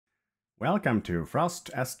Welcome to Frost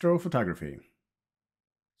Astrophotography.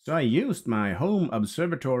 So I used my home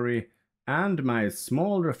observatory and my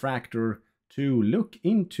small refractor to look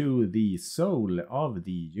into the soul of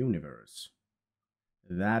the universe.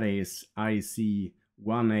 That is IC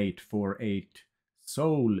 1848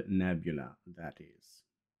 Soul Nebula, that is.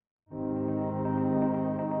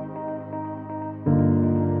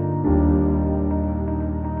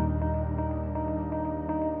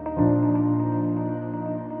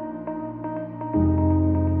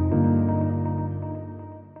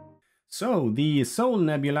 So, the Soul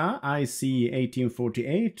Nebula IC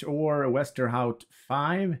 1848 or Westerhout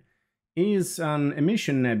 5 is an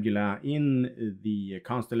emission nebula in the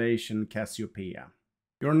constellation Cassiopeia.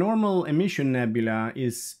 Your normal emission nebula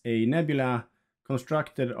is a nebula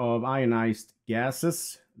constructed of ionized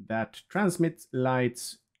gases that transmit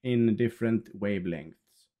lights in different wavelengths.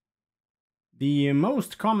 The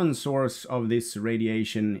most common source of this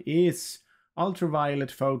radiation is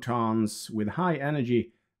ultraviolet photons with high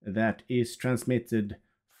energy that is transmitted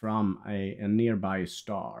from a nearby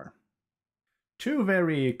star. Two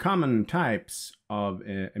very common types of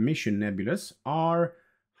emission nebulas are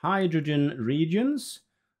hydrogen regions,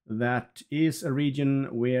 that is a region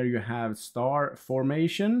where you have star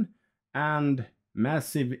formation, and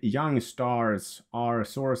massive young stars are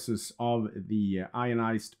sources of the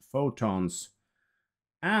ionized photons.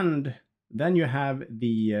 And then you have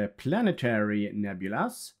the planetary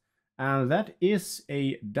nebulas, and that is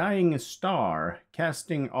a dying star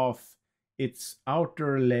casting off its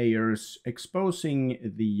outer layers, exposing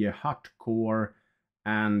the hot core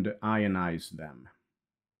and ionize them.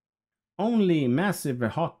 Only massive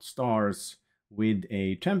hot stars with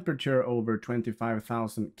a temperature over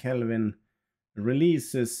 25,000 Kelvin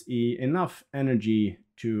releases enough energy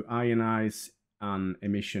to ionize an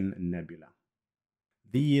emission nebula.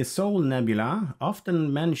 The Soul Nebula,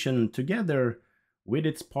 often mentioned together with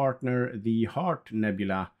its partner the Heart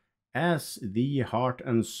Nebula as the heart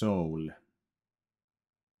and soul.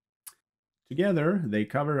 Together they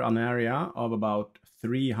cover an area of about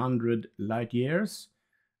 300 light years,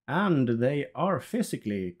 and they are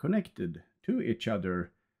physically connected to each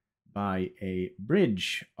other by a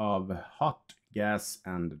bridge of hot gas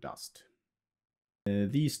and dust.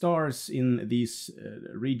 The stars in these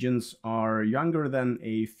regions are younger than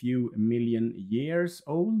a few million years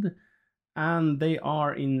old, and they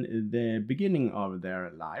are in the beginning of their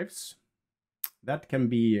lives. That can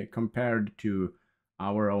be compared to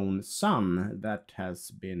our own sun that has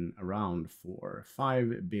been around for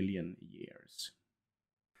 5 billion years.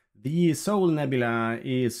 The Soul Nebula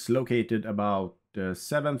is located about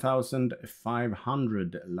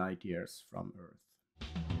 7,500 light years from Earth.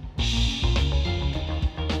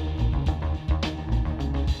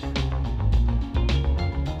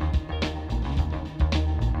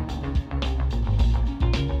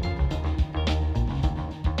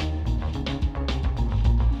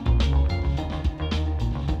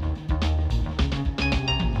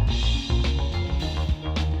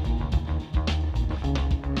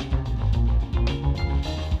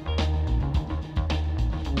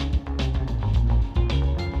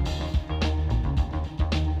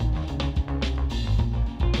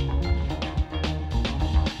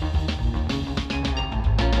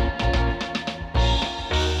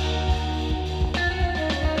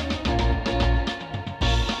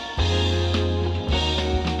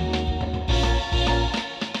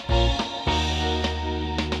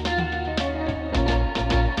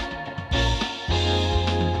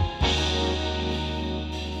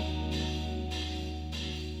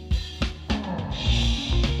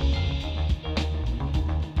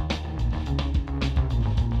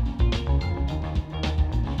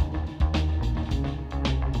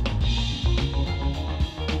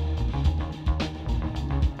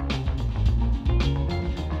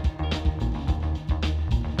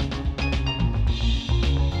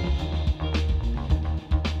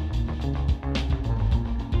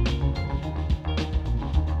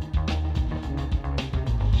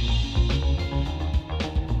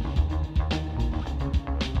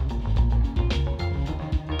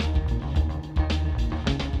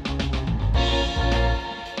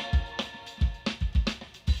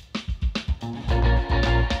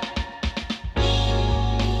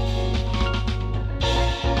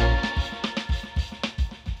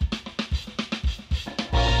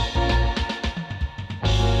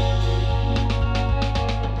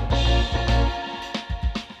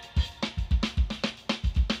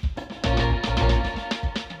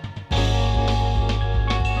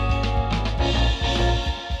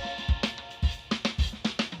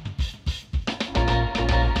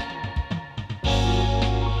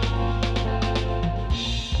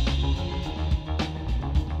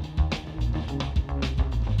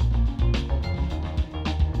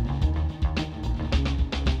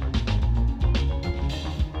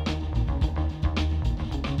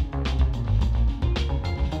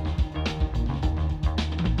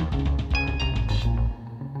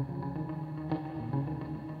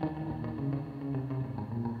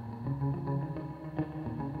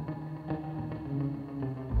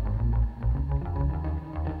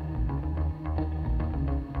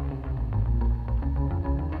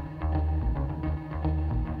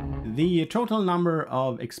 The total number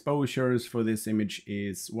of exposures for this image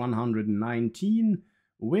is 119,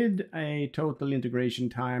 with a total integration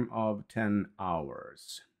time of 10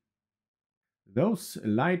 hours. Those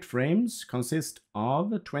light frames consist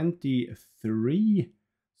of 23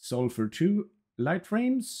 sulfur-2 light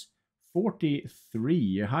frames,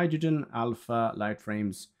 43 hydrogen alpha light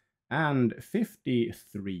frames, and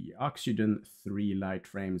 53 oxygen-3 light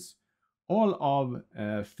frames, all of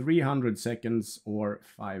 300 seconds or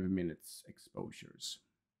 5 minutes exposures.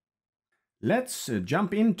 Let's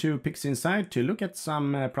jump into PixInsight to look at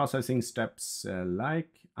some processing steps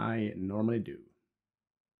like I normally do.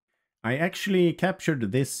 I actually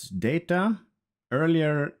captured this data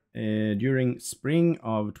earlier during spring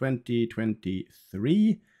of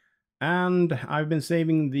 2023, and I've been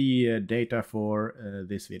saving the data for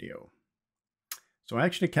this video. So I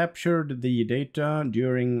actually captured the data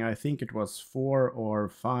during, I think it was 4 or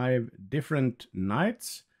 5 different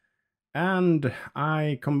nights, and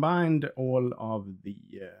I combined all of the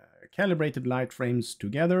calibrated light frames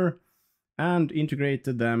together and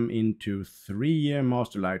integrated them into 3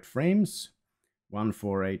 master light frames, one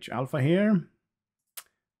for H alpha here,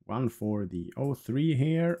 one for the O3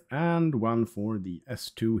 here, and one for the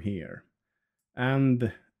S2 here.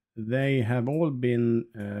 And they have all been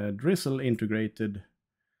drizzle integrated,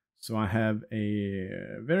 so I have a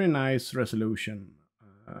very nice resolution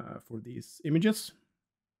for these images.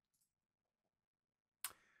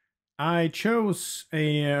 I chose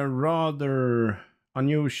a rather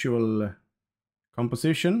unusual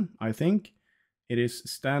composition, I think. It is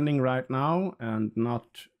standing right now and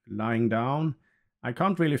not lying down. I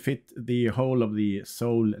can't really fit the whole of the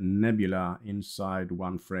Soul Nebula inside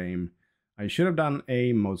one frame. I should have done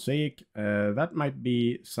a mosaic. That might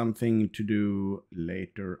be something to do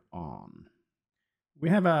later on. We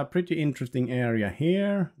have a pretty interesting area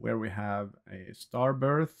here where we have a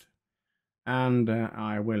starbirth, and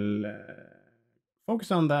I will focus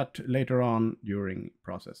on that later on during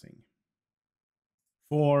processing.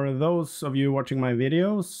 For those of you watching my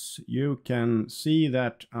videos, you can see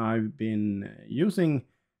that I've been using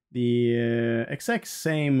the exact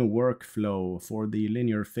same workflow for the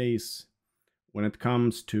linear phase when it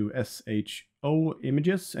comes to SHO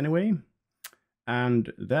images anyway.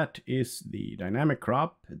 And that is the dynamic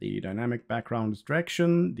crop, the dynamic background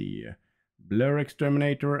distraction, the blur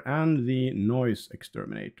exterminator, and the noise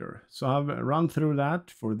exterminator. So I've run through that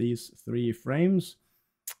for these 3 frames,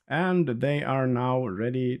 and they are now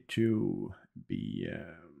ready to be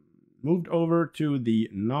moved over to the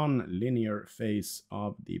non-linear phase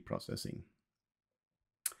of the processing.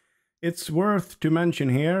 It's worth to mention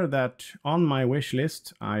here that on my wish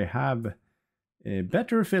list I have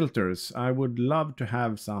better filters. I would love to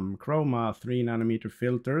have some chroma 3nm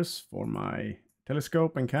filters for my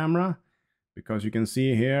telescope and camera, because you can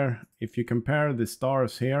see here, if you compare the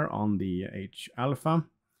stars here on the H alpha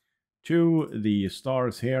to the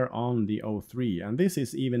stars here on the O3, and this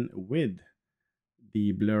is even with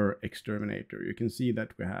the blur exterminator, you can see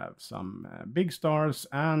that we have some big stars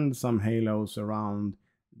and some halos around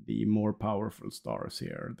the more powerful stars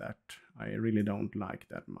here that I really don't like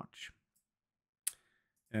that much.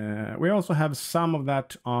 We also have some of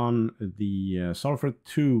that on the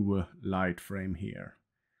sulfur-2 light frame here,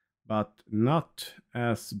 but not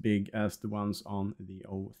as big as the ones on the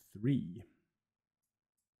O3.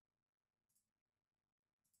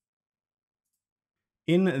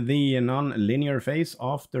 In the non-linear phase,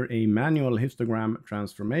 after a manual histogram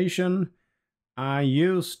transformation, I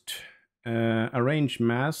used a range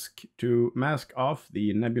mask to mask off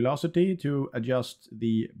the nebulosity to adjust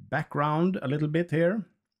the background a little bit here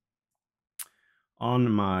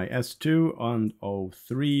on my S2, on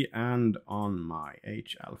O3, and on my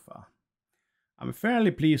H alpha. I'm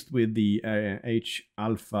fairly pleased with the H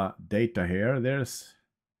alpha data here. There's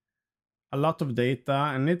a lot of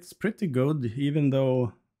data and it's pretty good, even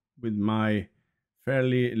though with my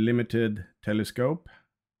fairly limited telescope.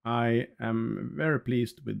 I am very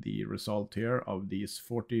pleased with the result here of these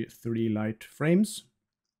 43 light frames.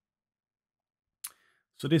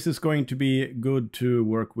 So this is going to be good to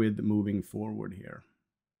work with moving forward here.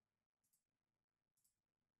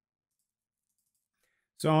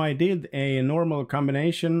 So I did a normal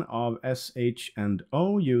combination of SH and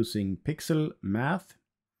O using pixel math.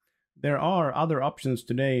 There are other options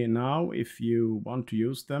today now if you want to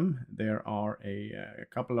use them. There are a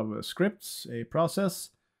couple of scripts, a process,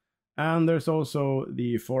 and there's also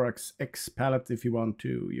the 4XX palette if you want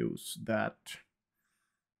to use that.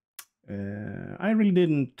 I really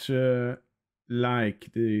didn't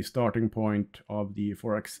like the starting point of the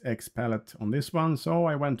 4XX palette on this one, so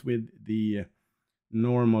I went with the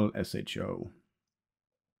normal SHO.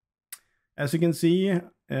 As you can see,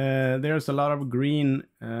 there's a lot of green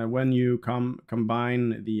when you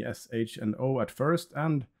combine the SH and O at first,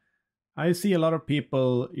 and I see a lot of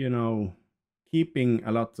people, you know, keeping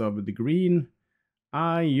a lot of the green.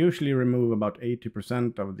 I usually remove about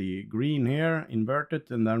 80% of the green here, invert it,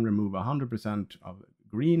 and then remove 100% of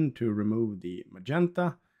green to remove the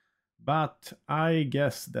magenta. But I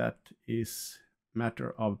guess that is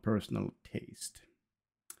matter of personal taste.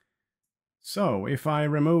 So if I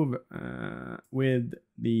remove with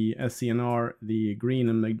the SCNR the green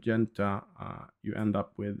and magenta, you end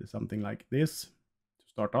up with something like this to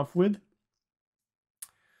start off with.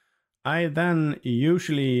 I then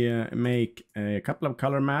usually make a couple of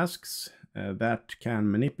color masks that can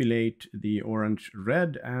manipulate the orange,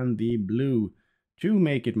 red and the blue to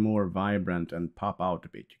make it more vibrant and pop out a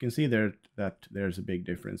bit. You can see there that there's a big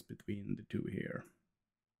difference between the two here.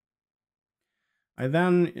 I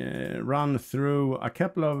then run through a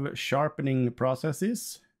couple of sharpening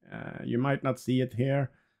processes. You might not see it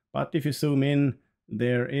here, but if you zoom in,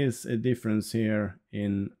 there is a difference here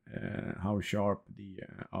in how sharp the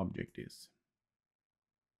object is.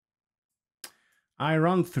 I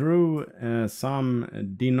run through some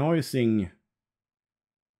denoising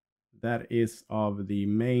that is of the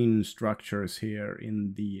main structures here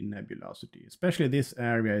in the nebulosity. Especially this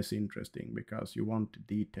area is interesting because you want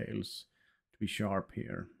details to be sharp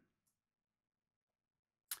here.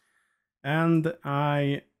 And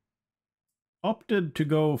I opted to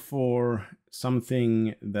go for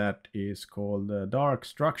something that is called dark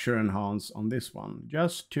structure enhance on this one,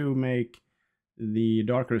 just to make the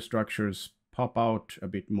darker structures pop out a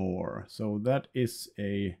bit more. So that is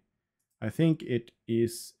a, I think it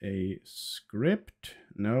is a script.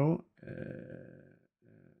 No,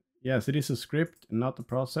 yes, it is a script, not a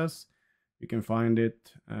process. You can find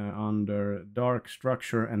it under dark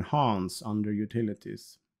structure enhance under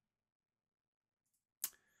utilities.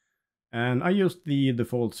 And I used the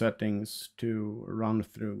default settings to run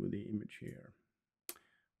through the image here.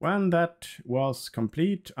 When that was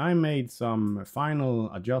complete, I made some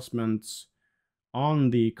final adjustments on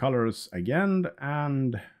the colors again,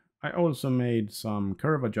 and I also made some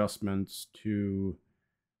curve adjustments to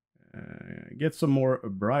get some more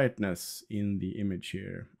brightness in the image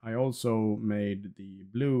here. I also made the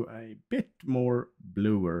blue a bit more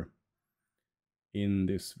bluer in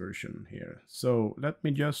this version here. So let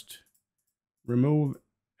me just remove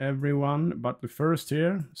everyone but the first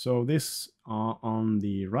here. So this on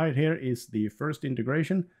the right here is the first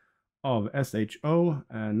integration of SHO,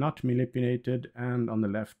 not manipulated, and on the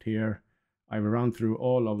left here I will run through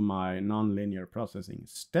all of my nonlinear processing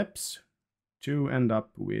steps to end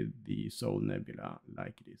up with the Soul Nebula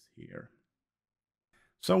like it is here.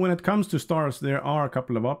 So when it comes to stars, there are a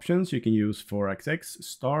couple of options. You can use 4XX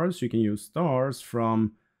stars, you can use stars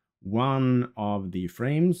from one of the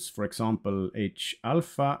frames, for example H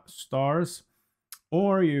alpha stars,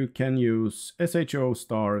 or you can use SHO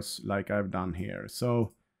stars like I've done here.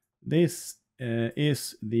 So this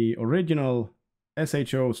is the original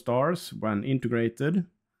SHO stars when integrated,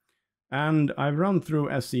 and I've run through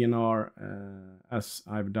SCNR as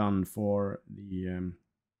I've done for the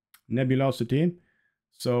nebulosity.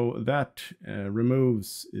 So that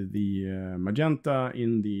removes the magenta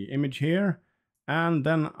in the image here. And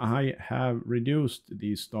then I have reduced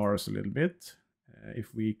these stars a little bit.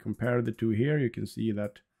 If we compare the two here, you can see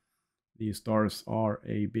that the stars are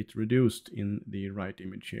a bit reduced in the right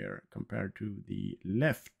image here compared to the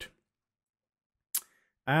left.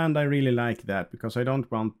 And I really like that because I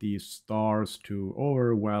don't want these stars to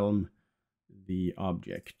overwhelm the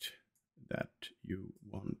object that you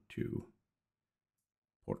want to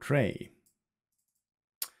portray.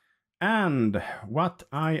 And what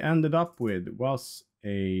I ended up with was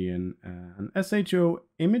an SHO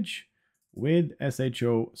image with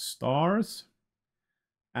SHO stars,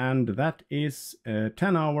 and that is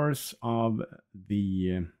 10 hours of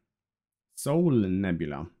the Soul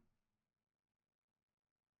Nebula.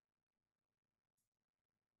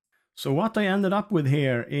 So what I ended up with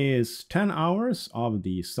here is 10 hours of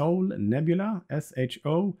the Soul Nebula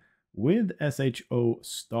SHO with SHO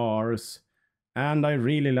stars. And I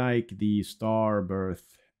really like the star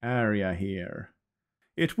birth area here.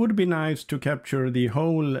 It would be nice to capture the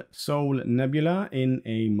whole Soul Nebula in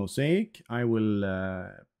a mosaic. I will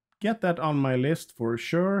get that on my list for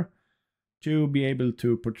sure, to be able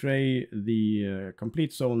to portray the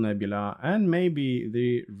complete Soul Nebula and maybe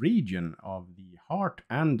the region of the Heart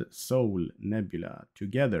and Soul Nebula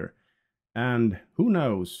together. And who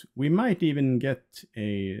knows, we might even get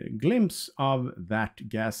a glimpse of that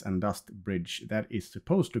gas and dust bridge that is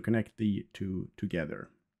supposed to connect the two together.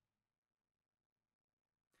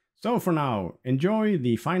 So for now, enjoy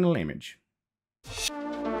the final image.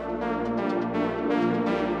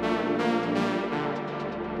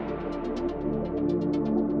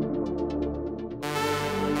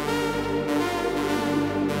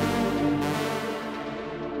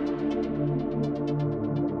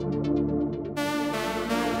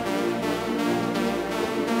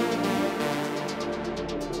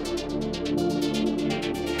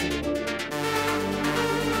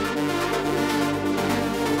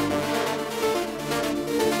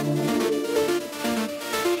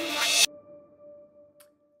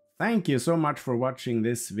 Thank you so much for watching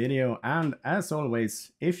this video, and as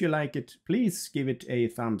always, if you like it, please give it a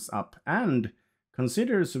thumbs up and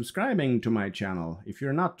consider subscribing to my channel if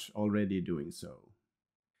you're not already doing so.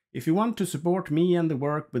 If you want to support me and the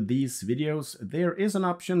work with these videos, there is an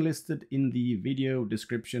option listed in the video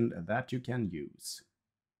description that you can use.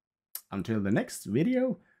 Until the next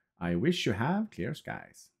video, I wish you have clear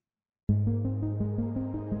skies.